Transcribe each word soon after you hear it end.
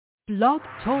Blog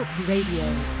Talk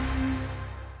Radio.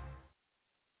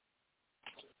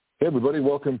 Hey everybody,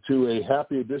 welcome to a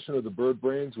happy edition of the Bird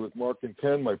Brains with Mark and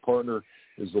Ken. My partner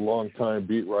is the longtime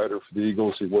beat writer for the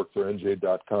Eagles. He worked for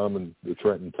NJ.com and the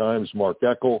Trenton Times. Mark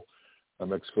Eckel.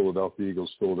 I'm ex-Philadelphia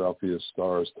Eagles, Philadelphia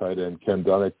Stars tight end Ken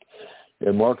Dunek.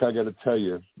 And Mark, I got to tell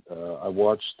you, I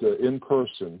watched in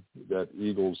person that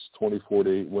Eagles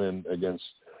 24-8 win against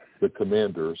the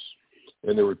Commanders,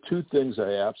 and there were two things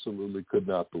I absolutely could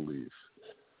not believe.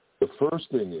 The first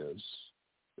thing is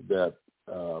that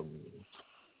I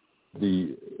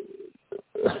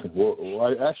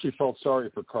actually felt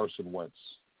sorry for Carson Wentz.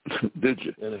 Did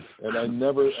you? And I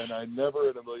never in a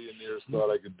million years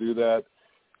thought I could do that.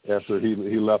 After he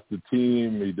left the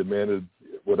team, he demanded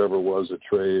whatever it was, a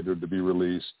trade or to be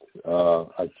released.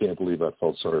 I can't believe I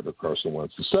felt sorry for Carson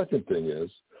Wentz. The second thing is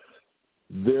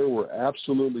there were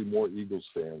absolutely more Eagles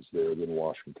fans there than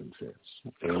Washington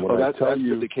fans. And when that's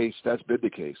been the case. That's been the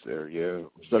case there, yeah.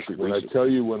 Especially when I tell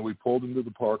you, when we pulled into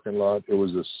the parking lot, it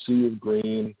was a sea of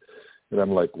green. And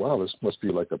I'm like, wow, this must be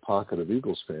like a pocket of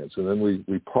Eagles fans. And then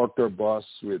we parked our bus.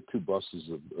 We had two buses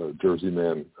of Jersey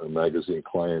Man magazine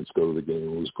clients go to the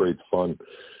game. It was great fun.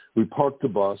 We parked the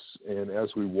bus, and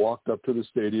as we walked up to the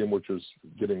stadium, which was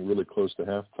getting really close to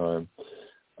halftime,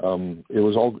 it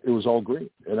was all green.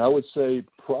 And I would say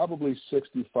probably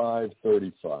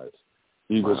 65-35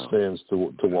 Eagles fans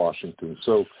to Washington.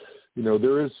 So, you know,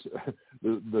 there is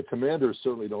the Commanders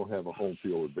certainly don't have a home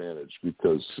field advantage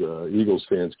because Eagles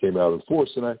fans came out in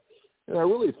force, and I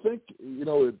really think, you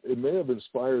know, it may have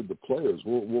inspired the players.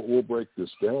 We'll break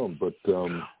this down, but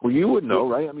well, you would know,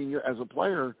 right? I mean, you're as a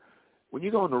player, when you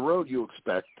go on the road, you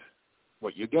expect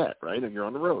what you get, right? And you're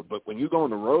on the road, but when you go on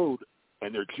the road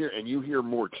and they're and you hear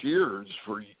more cheers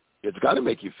for, it's got to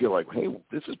make you feel like, hey,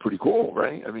 this is pretty cool,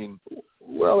 right? I mean.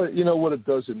 Well, you know what it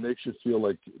does? It makes you feel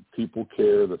like people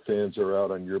care. The fans are out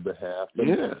on your behalf. And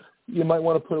yeah. You might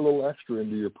want to put a little extra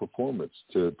into your performance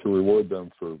to reward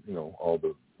them for, you know, all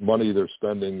the money they're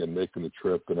spending and making the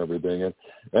trip and everything. And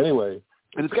anyway,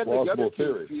 and it's got the other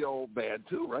team feel bad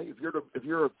too, right? If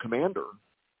you're a commander,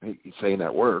 I hate saying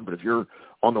that word, but if you're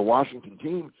on the Washington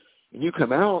team and you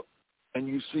come out and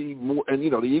you see more, and you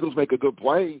know the Eagles make a good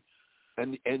play,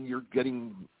 and you're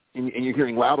getting and you're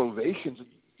hearing loud ovations.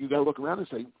 You got to look around and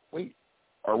say, wait,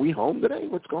 are we home today?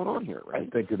 What's going on here, right? I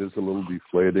think it is a little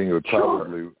deflating. It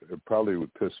probably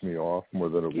would piss me off more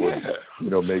than it would,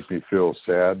 you know, make me feel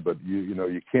sad. But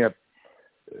you can't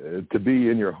to be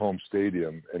in your home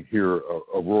stadium and hear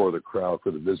a roar of the crowd for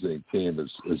the visiting team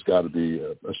has got to be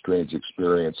a strange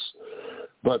experience.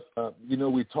 But we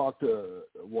want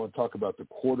to talk about the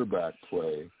quarterback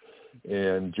play,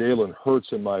 and Jalen Hurts,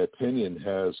 in my opinion,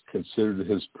 has considered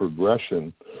his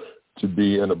progression to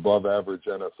be an above-average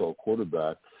NFL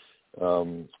quarterback.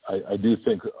 I do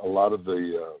think a lot of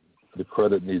the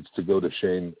credit needs to go to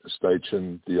Shane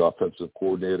Steichen, the offensive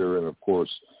coordinator, and, of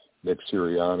course, Nick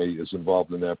Sirianni is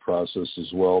involved in that process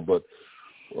as well. But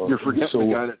you're forgetting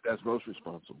the guy that's most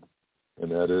responsible. And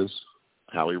that is?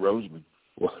 Howie Roseman.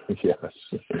 Well, yes.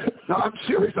 No, I'm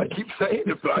serious. I keep saying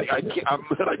it, but I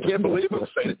can't believe I'm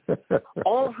saying it.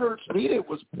 All Hurts needed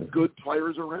was good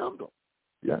players around him.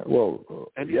 Yeah, well,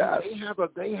 and yes.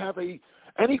 they have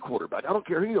any quarterback. I don't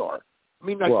care who you are. I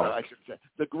mean, I should say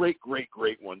the great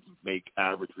ones make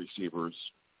average receivers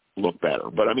look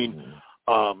better. But I mean,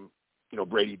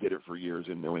 Brady did it for years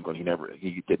in New England.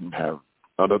 He didn't have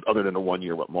other than the 1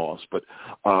 year with Moss. But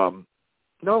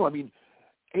no, I mean,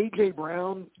 A.J.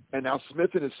 Brown and now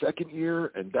Smith in his second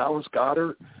year and Dallas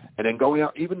Goedert, and then going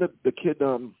out even the kid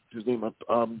whose name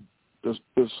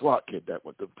the slot kid that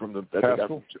went from the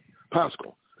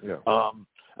Pascal. Yeah. I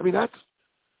mean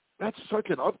that's such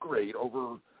an upgrade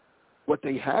over what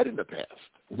they had in the past.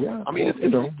 Yeah. I mean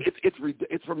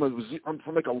it's from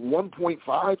like a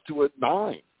 1.5 to a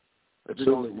 9.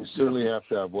 You certainly have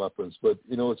to have weapons, but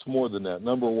it's more than that.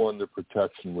 Number one, the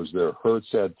protection was there. Hurts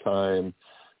had time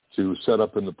to set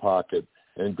up in the pocket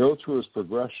and go through his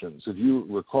progressions. If you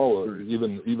recall,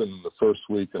 even the first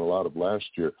week and a lot of last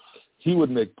year, he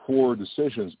would make poor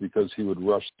decisions because he would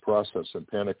rush the process and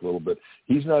panic a little bit.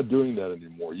 He's not doing that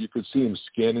anymore. You could see him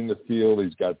scanning the field.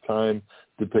 He's got time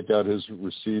to pick out his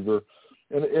receiver.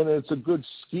 And it's a good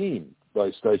scheme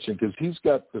by Steichen because he's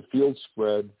got the field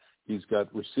spread. He's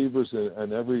got receivers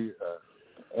in every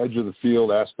edge of the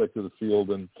field, aspect of the field.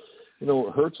 And,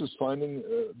 Hurts is finding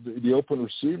the open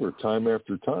receiver time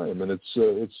after time. And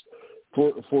it's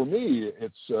for me,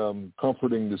 it's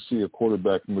comforting to see a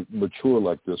quarterback mature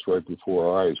like this right before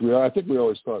our eyes. I think we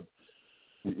always thought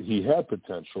he had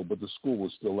potential, but the school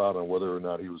was still out on whether or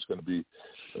not he was going to be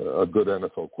a good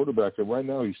NFL quarterback. And right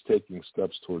now he's taking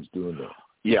steps towards doing that.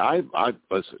 Yeah, I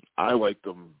listen. I liked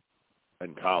them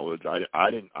in college.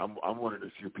 I didn't. I'm one of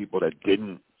the few people that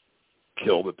didn't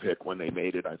kill the pick when they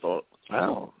made it. I thought,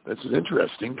 wow, this is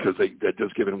interesting because they're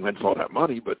just giving Wentz all that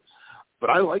money. But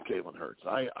I like Jalen Hurts.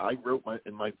 I wrote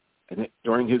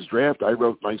during his draft. I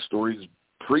wrote my stories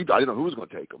I didn't know who was going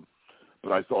to take him,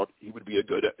 but I thought he would be a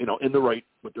good,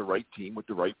 with the right team, with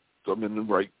the right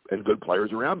and good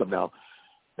players around him. Now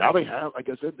they have, like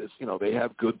I said, they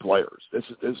have good players. This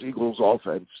Eagles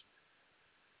offense,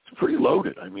 it's pretty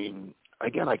loaded. I mean,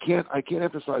 again, I can't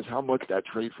emphasize how much that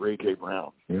trade for A.J.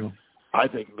 Brown, I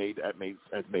think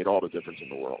has made all the difference in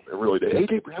the world. It really did.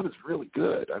 A.J. Brown is really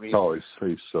good. I mean,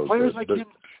 he's so players good. Like him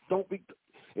don't be.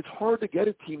 It's hard to get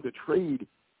a team to trade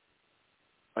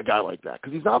a guy like that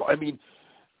because he's not. I mean,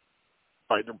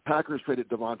 right, the Packers traded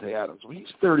Devontae Adams. Well, he's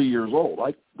 30 years old.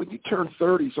 Like when you turn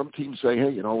 30, some teams say, "Hey,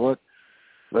 you know what?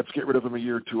 Let's get rid of him a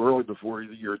year too early before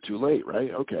he's a year too late."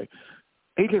 Right? Okay.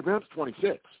 A.J. Brown's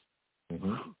 26.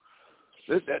 Mm-hmm.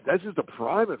 This is the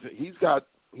prime of it. He's got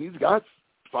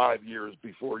 5 years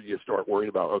before you start worrying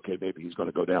about, okay, maybe he's going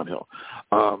to go downhill.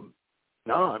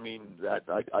 No, I mean,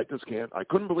 I just can't. I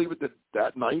couldn't believe it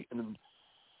that night, and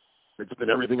it's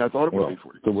been everything I thought it would be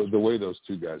for you. The way those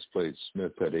two guys played,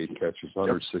 Smith had 8 catches,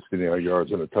 169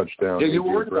 yards, and a touchdown. Yeah, you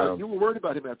were worried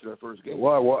about him after that first game.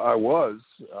 Well, I was.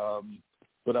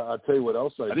 But I'll tell you what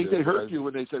else I think they hurt you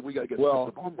when they said we got to get the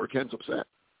ball where Ken's upset.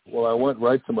 Well, I went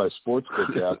right to my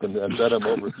sportsbook app and bet him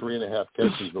over 3.5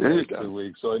 catches the last 2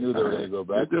 weeks, so I knew they were going to go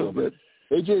back to him. But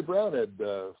A.J. Brown had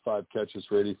 5 catches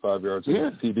for 85 yards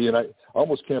on TD, and I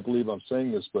almost can't believe I'm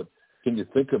saying this, but can you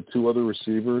think of 2 other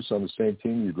receivers on the same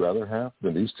team you'd rather have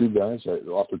than these 2 guys?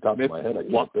 Off the top of my head, I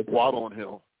can't think of Waddle and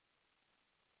Hill.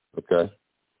 Okay.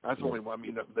 That's the only one. I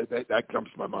mean, that comes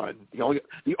to my mind. The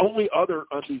only other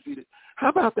undefeated. How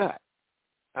about that?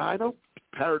 I know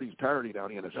parody's parody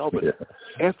down in the NFL, but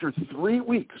after 3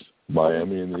 weeks,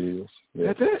 Miami and the Eagles. Yeah.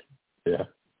 That's it. Yeah.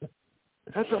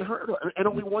 That's unheard of. And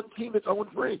only one team that's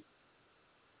 0-3.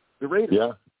 The Raiders.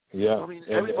 Yeah. Yeah. I mean,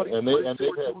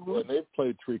 they've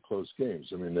played 3 close games.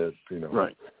 I mean,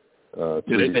 right.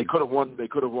 They could have won. They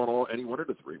could have won any one of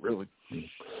the 3, really.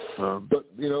 But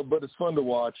it's fun to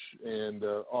watch. And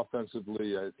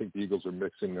offensively, I think the Eagles are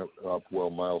mixing up well.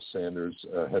 Miles Sanders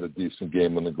had a decent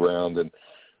game on the ground, and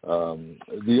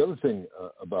the other thing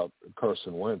about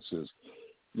Carson Wentz is,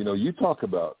 you talk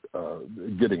about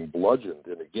getting bludgeoned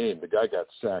in a game. The guy got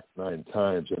sacked 9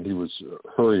 times, and he was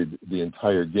hurried the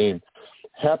entire game.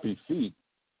 Happy feet.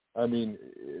 I mean,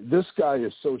 this guy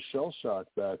is so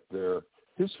shell-shocked back there.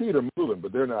 His feet are moving,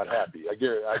 but they're not happy. I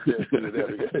guarantee you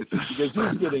that because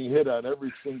he's getting hit on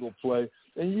every single play,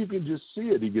 and you can just see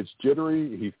it. He gets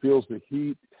jittery. He feels the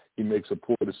heat. He makes a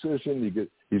poor decision.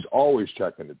 He's always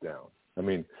checking it down. I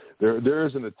mean, there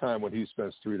isn't a time when he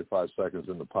spends 3 to 5 seconds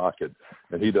in the pocket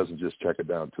and he doesn't just check it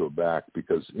down to a back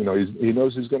because he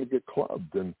knows he's going to get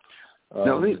clubbed. And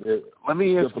now, let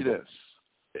me ask you this: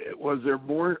 was there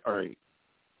more? All right.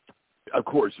 Of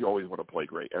course, you always want to play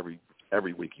great every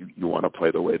week. You want to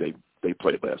play the way they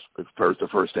played the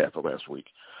first half of last week.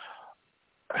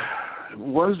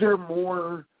 Was there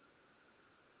more?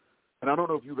 And I don't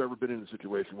know if you've ever been in a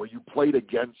situation where you played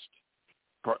against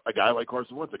a guy like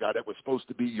Carson Wentz, a guy that was supposed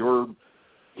to be your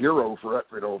hero for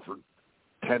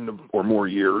 10 or more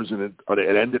years, and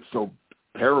it ended so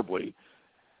terribly.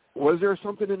 Was there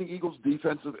something in the Eagles'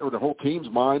 defense or the whole team's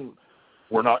mind?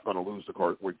 We're not going to lose to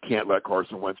Carson. We can't let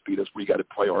Carson Wentz beat us. We got to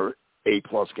play our A+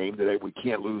 game today. We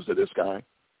can't lose to this guy.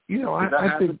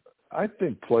 I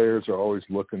think players are always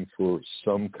looking for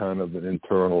some kind of an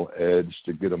internal edge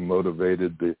to get them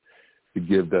motivated to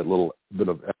give that little bit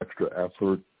of extra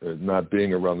effort. Not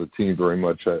being around the team very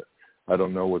much, I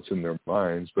don't know what's in their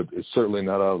minds, but it's certainly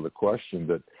not out of the question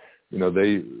that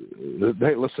they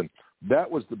listen.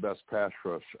 That was the best pass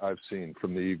rush I've seen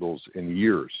from the Eagles in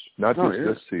years, not just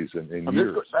this season, in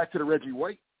years. Back to the Reggie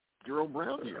White, Jerome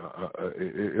Brown year.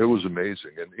 It was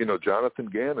amazing. And, Jonathan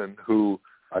Gannon, who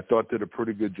I thought did a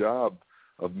pretty good job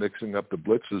of mixing up the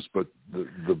blitzes, but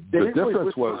the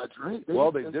difference was,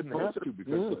 they didn't have to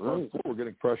because the front four were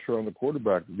getting pressure on the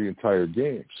quarterback the entire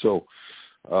game. So,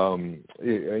 and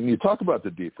you talk about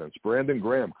the defense. Brandon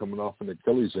Graham coming off an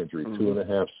Achilles injury,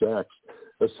 2.5 sacks.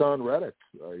 Hassan Reddick,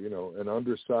 an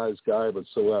undersized guy but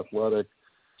so athletic,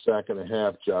 1.5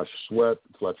 sacks. Josh Sweat,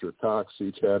 Fletcher Cox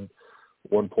each had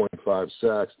 1.5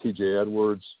 sacks. T.J.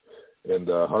 Edwards and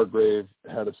Hargrave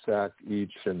had a sack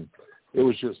each, and it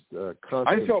was just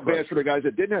constant. I felt bad for the guys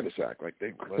that didn't have a sack. Like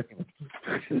they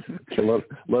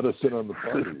let us in on the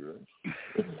party,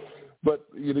 right? But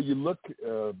you look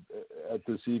at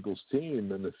this Eagles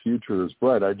team, and the future is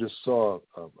bright. I just saw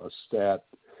a stat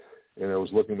and I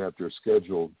was looking at their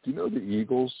schedule. Do you know the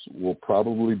Eagles will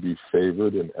probably be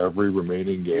favored in every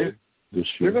remaining game this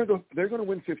year? They're going to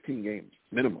win 15 games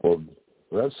minimum.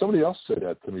 Well, somebody else said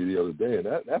that to me the other day, and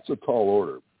that's a tall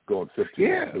order, going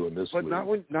 15-2 in this but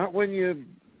league. not when you.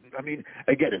 I mean,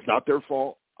 again, it's not their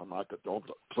fault.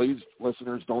 Please,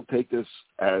 listeners, don't take this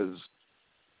as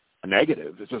a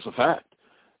negative. It's just a fact.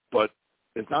 But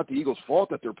it's not the Eagles' fault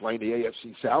that they're playing the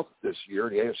AFC South this year.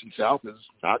 The AFC South is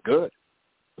not good.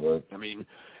 Right. I mean,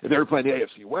 if they were playing the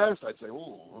AFC West, I'd say,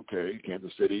 oh, okay,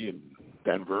 Kansas City and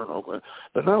Denver and Oakland.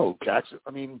 But no, Jackson.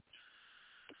 I mean,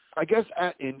 I guess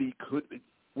at Indy could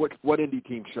what Indy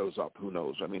team shows up? Who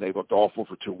knows? I mean, they looked awful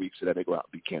for 2 weeks, and then they go out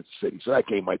and beat Kansas City. So that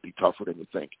game might be tougher than you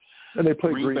think. And they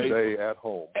play Green Bay at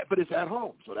home. But it's at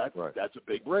home, so that's a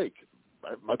big break.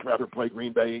 I'd much rather play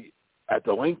Green Bay at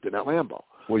the Link than at Lambeau.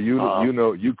 Well,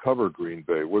 you cover Green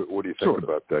Bay. What do you think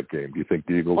about that game? Do you think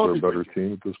the Eagles are a better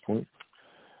team at this point?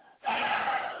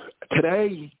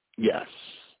 Today, yes.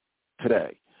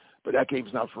 Today. But that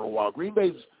game's not for a while. Green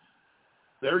Bay's,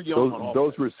 they're young.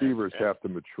 Those receivers have to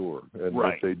mature. And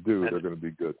right. if they do, they're going to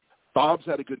be good. Bob's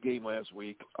had a good game last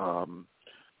week.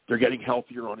 They're getting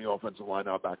healthier on the offensive line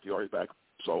now, back to back.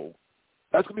 So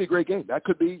that's going to be a great game. That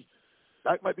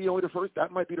might be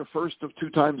the first of 2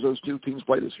 times those 2 teams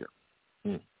play this year.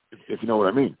 If you know what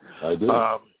I mean. I do.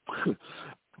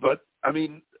 But, I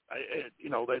mean,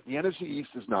 the NFC East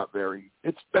is not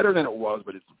it's better than it was,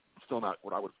 but it's still not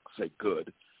what I would say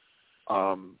good.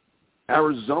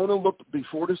 Arizona looked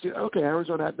before this year. Okay,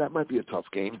 Arizona, that might be a tough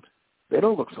game. They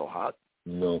don't look so hot.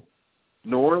 No.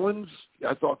 New Orleans,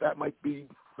 I thought that might be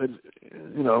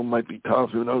tough.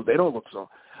 Who knows? They don't look so.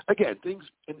 Again,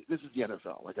 and this is the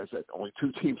NFL. Like I said, only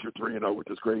 2 teams are 3-0, which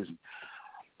is crazy.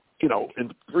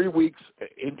 In 3 weeks,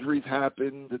 injuries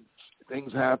happened,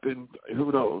 things happened.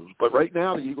 Who knows? But right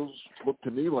now, the Eagles look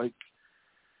to me like,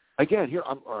 again, here,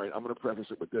 I'm going to preface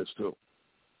it with this, too.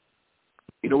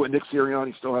 You know what Nick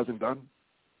Sirianni still hasn't done?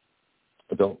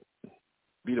 I don't.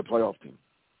 Beat a playoff team.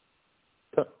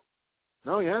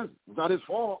 No, he hasn't. It's not his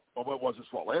fault. Well, it was his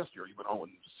fault last year. He went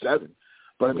 0-7.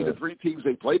 But, I mean, the 3 teams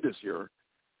they played this year,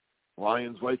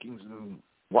 Lions, Vikings, and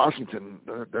Washington,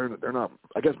 they're not.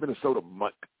 I guess Minnesota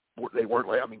they weren't.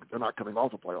 I mean, they're not coming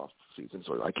off a playoff season,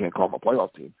 so I can't call them a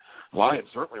playoff team. Lions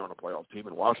certainly aren't a playoff team,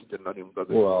 and Washington doesn't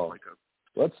like a.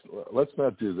 Let's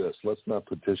not do this. Let's not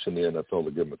petition the NFL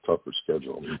to give them a tougher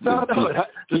schedule. No,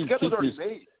 the schedule's already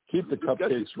made. Keep the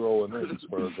cupcakes rolling in, as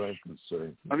far as I'm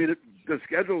concerned. I mean, the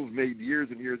schedule's made years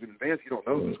and years in advance. You don't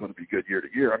know if it's going to be good year to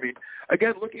year. I mean,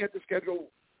 again, looking at the schedule,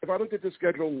 if I looked at the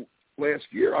schedule last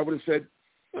year, I would have said,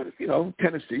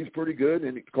 Tennessee's pretty good,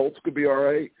 and Colts could be all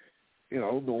right. New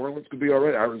Orleans could be all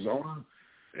right. Arizona,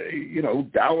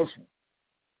 Dallas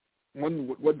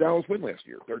won. What Dallas win last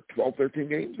year? They're 12, 13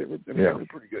 games. They were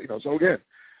pretty good. So again,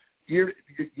 you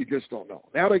just don't know.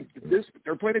 Now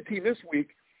they're playing a team this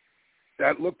week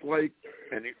that looked like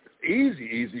an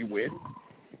easy win.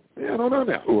 Yeah, I don't know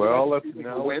now. Well,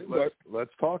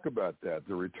 let's talk about that.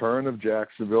 The return of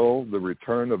Jacksonville, the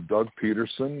return of Doug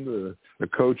Peterson, the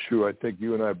coach who I think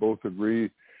you and I both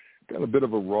agree got a bit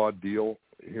of a raw deal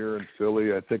here in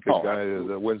Philly. I think a guy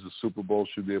that wins the Super Bowl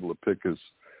should be able to pick his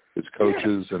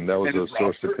coaches, and that was a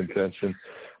source of contention.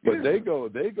 But they go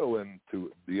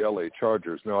into the LA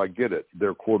Chargers. Now I get it;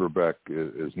 their quarterback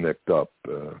is nicked up.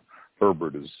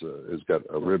 Herbert has got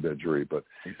a rib injury, but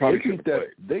they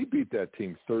beat that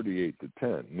team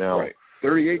 38-10. Now, right.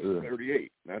 38-38.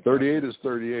 38 is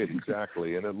 38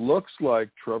 exactly, and it looks like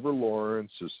Trevor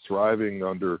Lawrence is thriving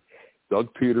under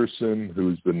Doug Peterson,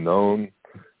 who's been known,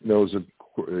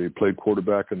 he played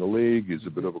quarterback in the league. He's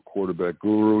a bit of a quarterback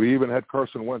guru. He even had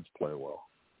Carson Wentz playing well.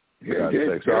 Yeah, he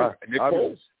did. So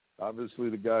obviously,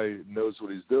 the guy knows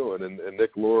what he's doing, and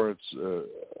Nick Lawrence.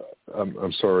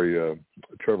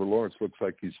 Trevor Lawrence looks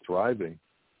like he's thriving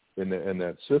in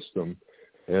that system,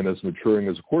 and is maturing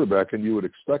as a quarterback. And you would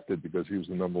expect it because he was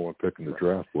the number 1 pick in the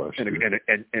draft last year,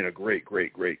 and a great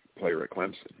player at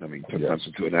Clemson. I mean, took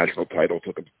Clemson to a national title,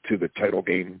 took him to the title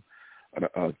game.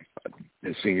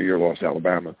 His senior year, lost to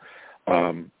Alabama.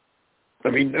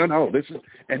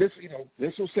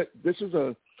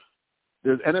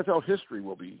 There's NFL history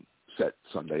will be set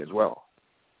Sunday as well.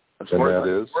 As far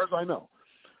as I know,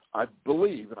 I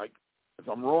believe, and if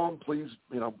I'm wrong, please,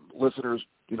 listeners,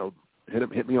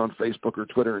 hit me on Facebook or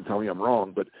Twitter and tell me I'm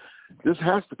wrong. But this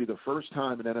has to be the first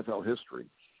time in NFL history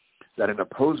that an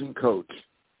opposing coach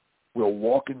will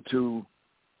walk into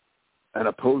an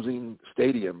opposing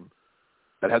stadium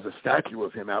that has a statue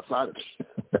of him outside of it.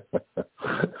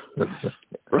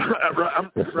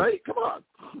 Right? Come on.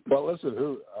 Well,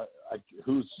 listen,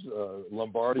 who's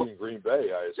Lombardi in Green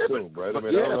Bay, I assume, right? I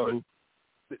mean, I don't know.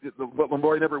 But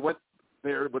Lombardi never went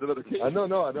there, but another team. I know,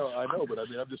 but I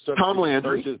mean, I'm just Tom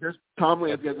Landry. There's Tom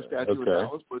Landry has a statue in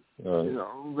Dallas, but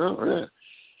no.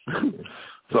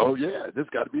 So this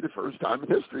got to be the first time in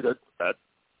history that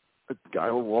a guy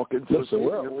will walk into. Listen,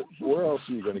 where else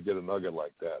are you going to get a nugget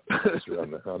like that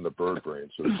on the bird brain?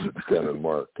 So Ken and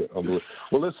Mark.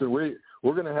 Well, listen, we're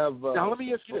going to have. Now let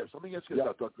me ask you this.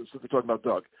 About Doug. Since we're talking about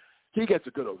Doug, he gets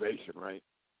a good ovation, right?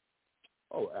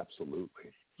 Oh,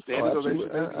 absolutely. Standing ovation.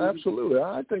 Absolutely.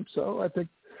 I think so. I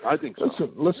think so.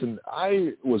 Listen.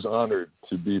 I was honored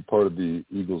to be part of the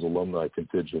Eagles alumni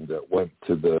contingent that went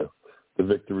to the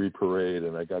victory parade,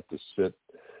 and I got to sit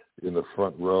in the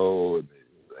front row, and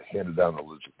they handed down the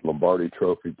Lombardi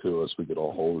trophy to us. We could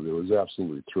all hold it. It was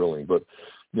absolutely thrilling. But,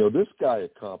 this guy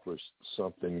accomplished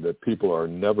something that people are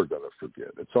never going to forget.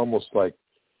 It's almost like,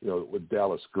 with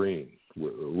Dallas Green,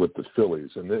 with the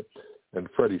Phillies, and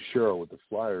Freddie Sherrill with the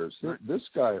Flyers. This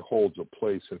guy holds a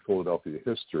place in Philadelphia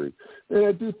history. And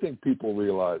I do think people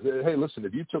realize, hey, listen,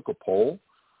 if you took a poll,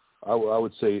 I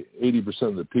would say 80%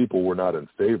 of the people were not in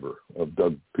favor of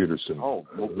Doug Peterson. Oh,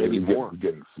 well, maybe more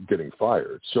getting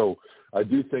fired. So I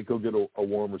do think he'll get a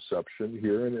warm reception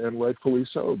here, and rightfully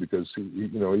so, because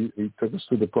he took us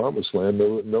to the promised land.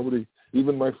 Nobody,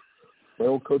 even my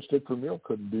old coach Dick Vermeil,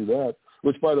 couldn't do that.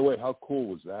 Which, by the way, how cool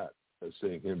was that?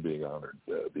 Seeing him being honored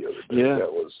the other day. Yeah.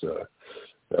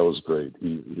 That was great.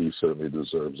 He certainly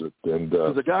deserves it. And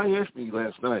the guy asked me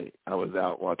last night. I was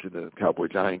out watching the Cowboy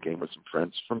Giant game with some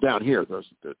friends from down here.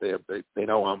 They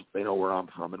know where I'm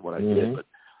from and what I did, but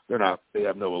they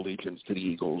have no allegiance to the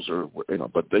Eagles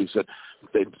but they said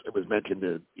it was mentioned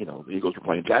that the Eagles were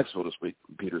playing Jacksonville this week,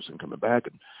 Peterson coming back,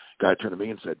 and the guy turned to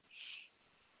me and said,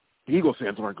 the Eagles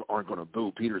fans aren't going to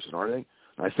boo Peterson, are they?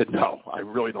 And I said, no, I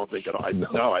really don't think it.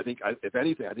 No, I think if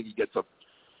anything, I think he gets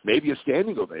maybe a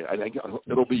standing ovation. I think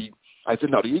it'll be. I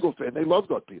said, no, the Eagles fan, they love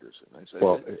Doug Peterson. I said,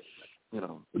 well,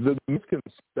 the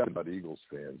misconception about Eagles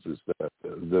fans is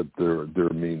that they're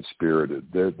mean spirited.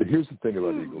 Here's the thing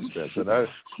about Eagles fans,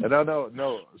 and I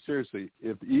know seriously,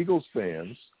 if Eagles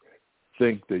fans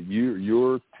think that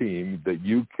your team, that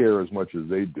you care as much as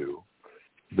they do,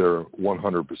 they're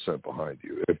 100% behind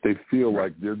you. If they feel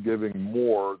like they're giving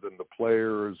more than the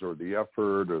players or the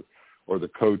effort or the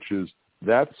coaches,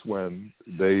 that's when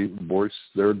they voice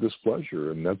their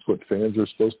displeasure, and that's what fans are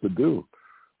supposed to do,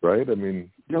 right? I mean,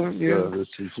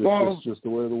 it's just the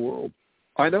way of the world.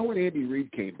 I know when Andy Reid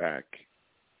came back,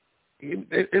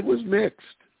 it was mixed.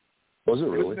 Was it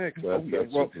really? It was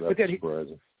mixed. That's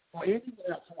surprising. Well, Andy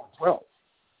went out 4-12.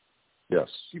 Yes.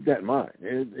 Keep that in mind.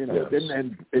 It didn't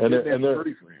end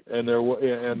 30 for him. And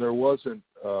there wasn't.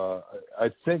 I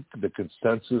think the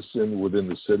consensus within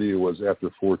the city was after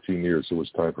 14 years, it was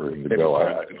time for him to go.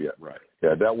 Right.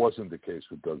 Yeah, that wasn't the case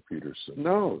with Doug Peterson.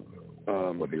 No.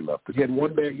 When he left, he had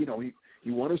one big.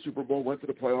 He won a Super Bowl, went to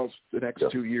the playoffs the next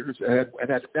 2 years, and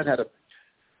had a.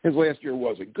 His last year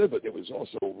wasn't good, but it was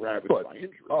also ravaged by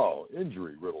injury. Oh,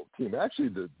 injury-riddled team. Actually,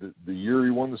 the year he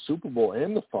won the Super Bowl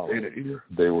and the following year,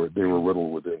 they were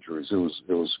riddled with injuries. It was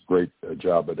a great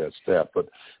job by that staff. But,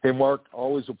 hey, Mark,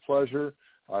 always a pleasure.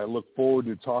 I look forward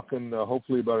to talking,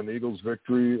 hopefully, about an Eagles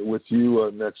victory with you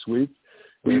next week.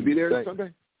 Will you be there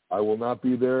Sunday? I will not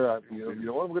be there. You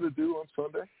know what I'm going to do on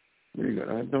Sunday? There you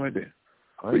go. I have no idea.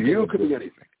 You could be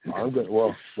anything. I'm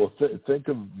going. Think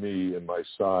of me and my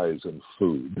size and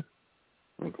food.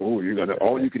 Oh, you're gonna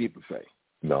all-you-can-eat buffet.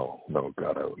 No,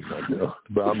 God, I would not.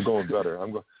 But I'm going better.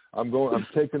 I'm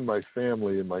taking my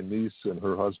family, and my niece and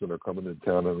her husband are coming to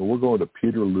town, and we're going to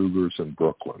Peter Luger's in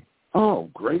Brooklyn. Oh,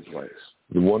 great place!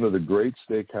 One of the great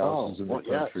steakhouses in the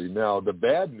country. Yes. Now, the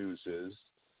bad news is,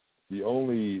 the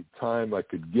only time I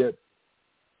could get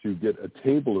a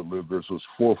table at Luger's was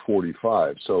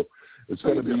 4:45. So. It's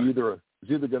going to be either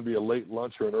going to be a late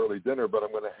lunch or an early dinner, but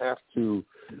I'm going to have to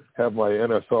have my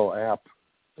NFL app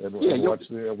and watch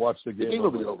the game. The game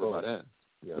will be over by then.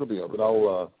 Yeah. It'll be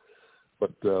over.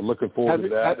 But looking forward to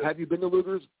that. Have you been to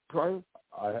Luger's prior?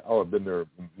 I've been there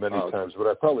many times, but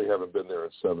I probably haven't been there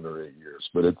in 7 or 8 years.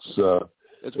 But it's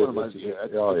one of my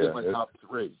my top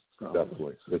 3. So.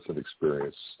 Definitely, it's an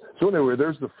experience. So anyway,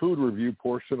 there's the food review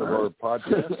portion of our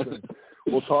podcast. And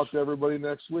we'll talk to everybody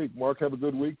next week. Mark, have a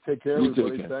good week. Take care,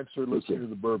 everybody. Thanks for listening to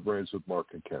the Bird Brains with Mark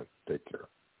and Ken. Take care.